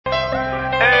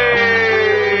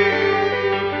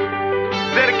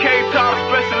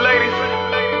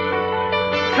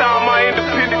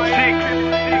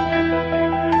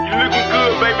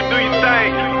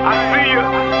I see ya.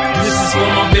 This is for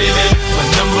my baby, my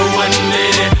number one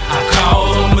lady. I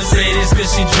call her Mercedes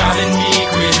cause she driving me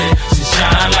crazy. She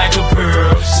shine like a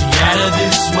pearl, she out of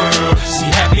this world. She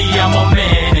happy I'm a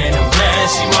man and I'm glad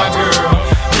she my girl.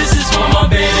 This is for my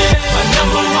baby, my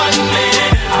number one lady.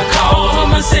 I call her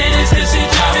Mercedes cause she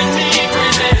driving me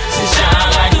crazy. She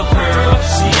shine like a pearl,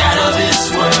 she out of this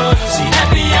world. She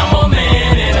happy I'm a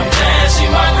man and I'm glad she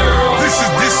my girl. This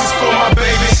is for my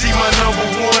baby, she my number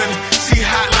one. She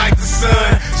hot like the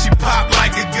sun, she pop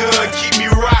like a gun, keep me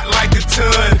rock like a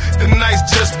ton. The night's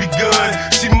just begun,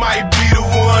 she might be the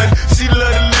one. She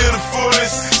love the little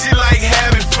fullest, she like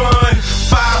having fun.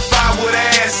 5'5" with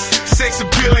ass, sex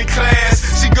appeal in class.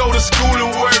 She go to school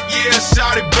and work, yeah,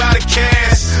 shawty by the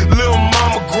cash. Little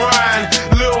mama grind,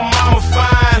 little mama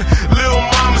fine, little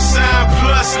mama sign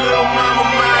plus little mama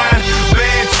mine.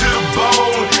 Bad to the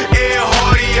bone, air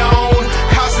hardy on,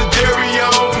 house of dairy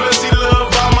on, plus she love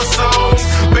all my songs.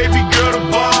 Baby girl the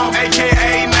bomb,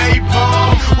 aka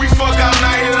Napalm. We fuck all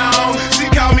night long, she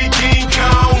call me King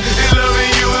Kong. And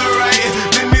loving you is right,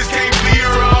 then this can't be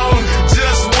wrong.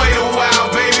 Just wait a while,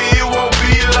 baby, it won't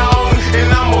be long. And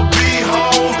I'ma be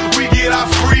home, we get our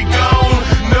freak on.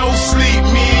 No sleep,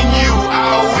 me and you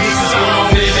always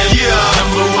alone. Yeah,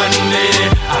 number one lady.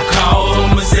 I call her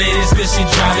Mercedes cause she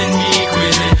driving me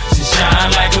crazy. She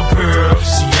shine like a pearl,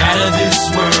 she out of this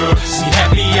world. She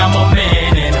happy I'm a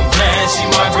man and I'm glad she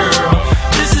my girl.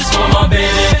 This is for my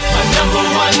baby, my number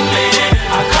one lady.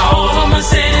 I call her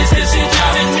Mercedes cause she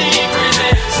driving me crazy.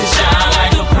 She shine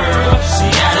like a pearl, she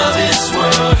out of this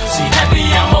world. She happy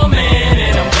I'm a man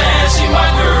and I'm glad she my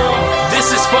girl. This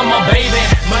is for my baby,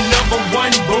 my number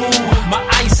one boo. My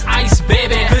ice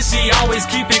baby, cause she always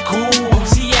keep it cool.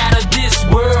 She out of this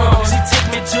world, she take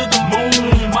me to the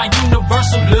moon. My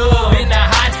universal love in a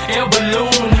hot air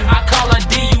balloon. I call her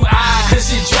DUI cause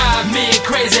she drive me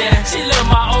crazy. She love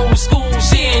my old school,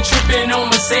 she ain't tripping on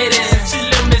Mercedes. She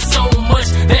love me so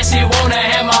much that she wanna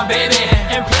have my baby.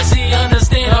 And plus she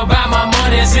understand about my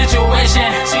money situation.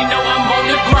 She know I'm on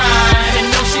the grind and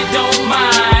know she don't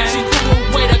mind. She threw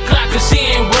away the clock cause she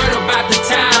ain't worried about the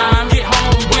time. Get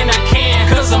home when I can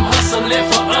cause I'm hustling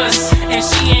for us. And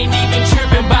she ain't even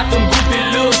tripping about them groupie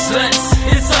little sluts.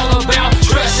 It's all about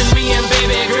trusting me and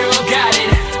baby girl got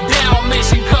it.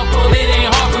 Dalmatian couple, it ain't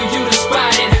hard for you to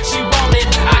spot it. She want it,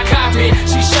 I cop it.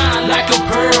 She shine like a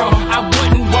pearl. I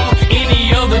wouldn't want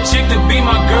any other chick to be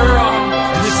my girl.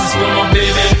 This is for my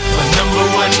baby, my number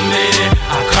one lady.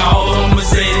 I call her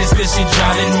Mercedes cause she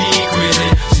driving me crazy.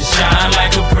 She shine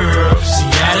like a pearl, she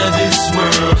out of this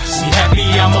world. She happy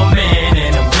I'm a man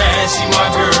and I'm glad she my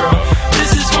girl.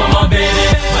 This is for my baby,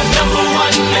 my number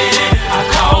one lady. I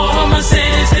call her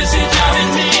Mercedes cause she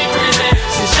driving me crazy.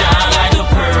 She shine like a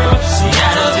pearl, she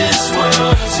out of this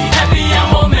world. She happy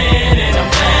I'm a man and I'm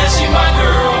glad she my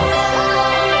girl.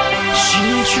 She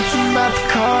ain't tripping about the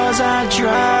cars I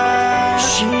drive.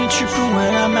 She ain't tripping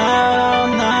when I'm out all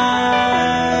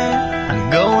night. I'm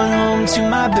going home to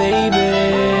my baby.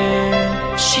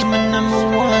 She's my number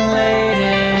one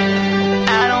lady.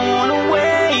 I don't wanna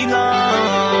wait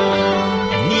long.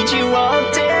 I need you all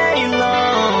day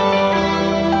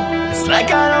long. It's like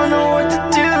I don't know what to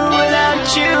do without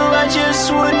you. I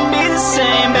just wouldn't be the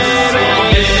same, baby.